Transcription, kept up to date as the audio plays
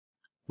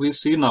We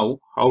see now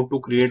how to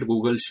create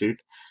Google Sheet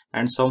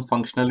and some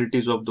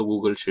functionalities of the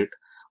Google Sheet.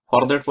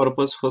 For that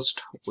purpose,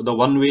 first, the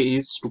one way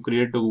is to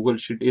create the Google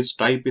Sheet is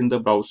type in the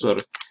browser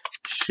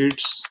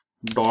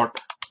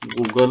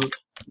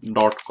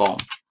sheets.google.com.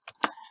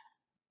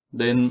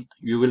 Then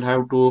you will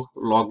have to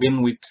log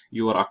in with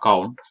your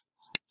account.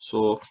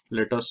 So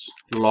let us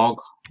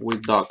log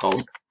with the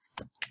account.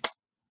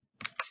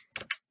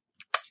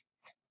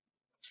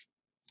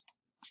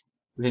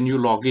 When you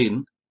log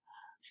in,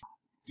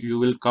 you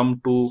will come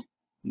to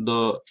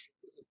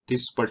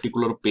this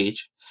particular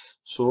page.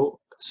 So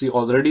see,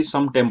 already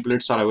some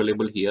templates are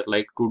available here,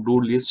 like to-do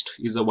list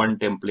is a one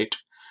template,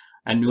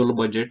 annual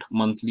budget,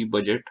 monthly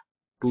budget,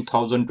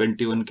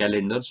 2021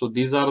 calendar. So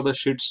these are the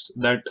sheets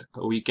that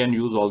we can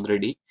use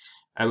already,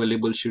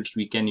 available sheets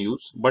we can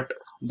use. But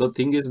the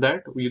thing is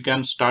that you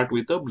can start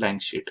with a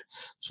blank sheet.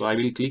 So I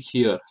will click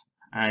here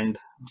and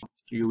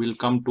you will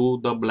come to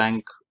the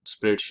blank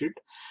spreadsheet,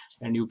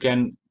 and you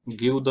can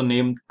give the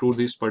name to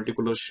this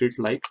particular sheet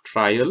like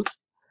trial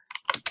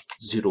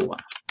 01.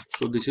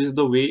 So this is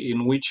the way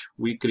in which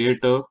we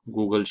create a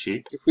Google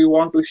Sheet. If we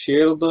want to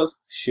share the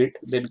sheet,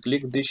 then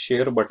click this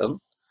share button.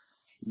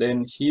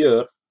 Then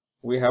here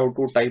we have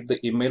to type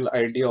the email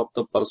ID of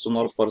the person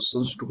or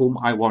persons to whom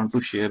I want to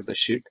share the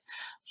sheet.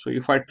 So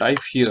if I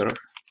type here,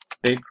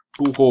 take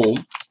to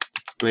home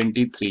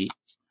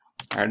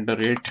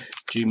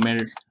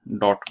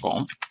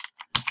 23@gmail.com.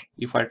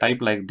 If I type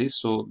like this,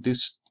 so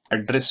this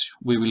address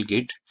we will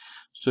get.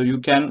 So you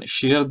can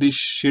share this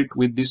sheet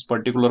with this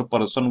particular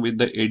person with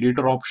the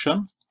editor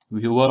option,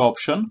 viewer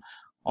option,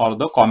 or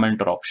the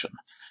commenter option,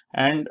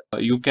 and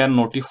you can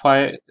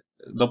notify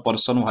the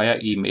person via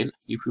email.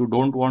 If you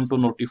don't want to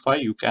notify,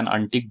 you can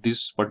untick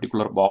this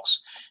particular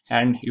box,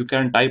 and you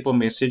can type a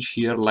message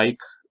here like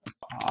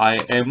I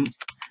am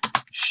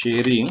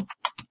sharing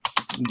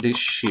this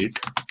sheet.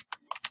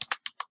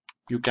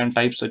 You can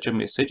type such a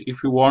message.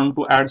 If you want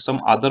to add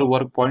some other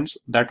work points,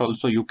 that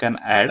also you can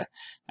add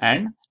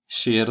and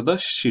share the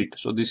sheet.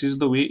 So this is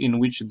the way in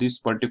which this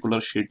particular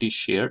sheet is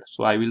shared.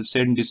 So I will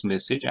send this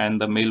message and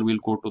the mail will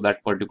go to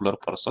that particular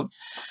person.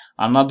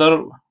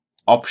 Another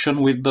option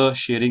with the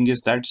sharing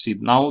is that, see,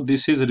 now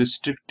this is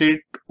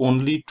restricted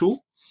only to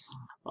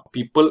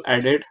people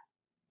added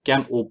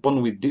can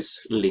open with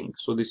this link.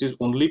 So this is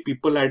only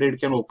people added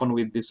can open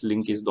with this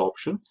link is the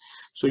option.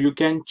 So you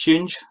can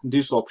change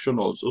this option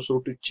also. So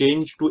to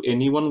change to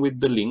anyone with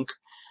the link,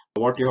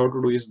 what you have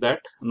to do is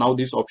that now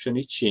this option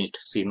is changed.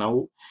 See,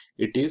 now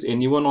it is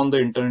anyone on the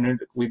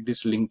internet with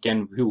this link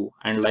can view,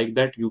 and like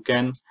that you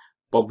can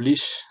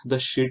publish the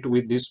sheet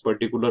with this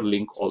particular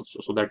link also.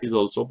 So that is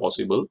also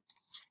possible.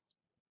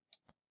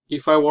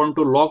 If I want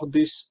to lock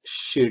this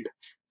sheet,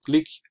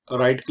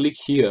 right click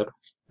here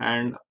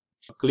and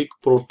click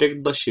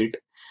protect the sheet,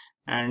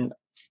 and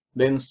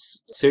then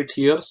set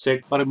here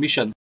set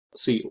permission.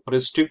 See,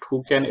 restrict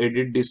who can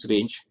edit this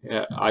range.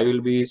 I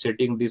will be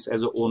setting this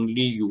as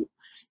only you,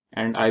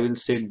 and I will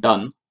say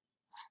done.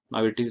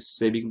 Now it is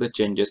saving the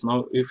changes.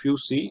 Now if you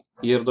see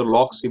here, the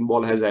lock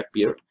symbol has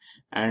appeared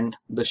and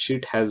the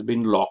sheet has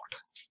been locked.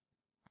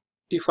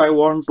 If I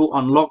want to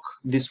unlock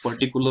this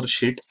particular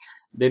sheet,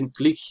 then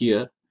click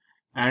here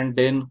and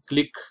then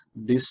click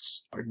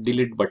this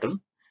delete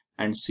button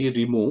and see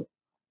remove.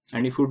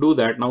 And if you do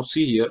that, now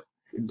see here,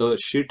 the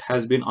sheet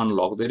has been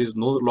unlocked. There is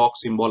no lock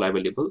symbol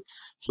available.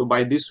 So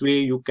by this way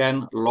you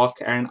can lock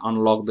and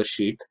unlock the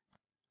sheet.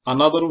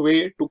 Another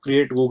way to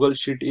create Google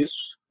Sheet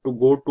is to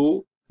go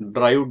to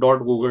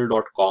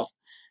drive.google.com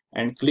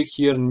and click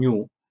here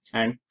new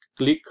and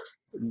click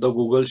the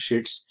Google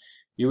Sheets.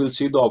 You will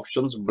see the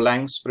options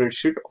blank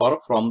spreadsheet or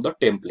from the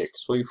template.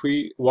 So if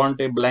we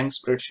want a blank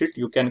spreadsheet,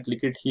 you can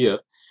click it here,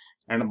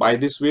 and by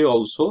this way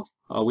also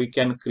we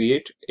can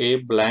create a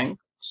blank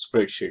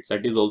spreadsheet.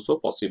 That is also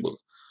possible.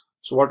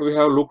 So what we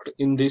have looked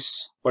in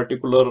this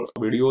particular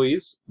video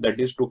is that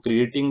is to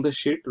creating the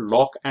sheet,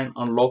 lock and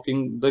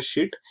unlocking the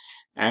sheet,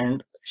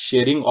 and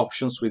sharing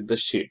options with the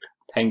sheet.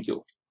 Thank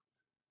you.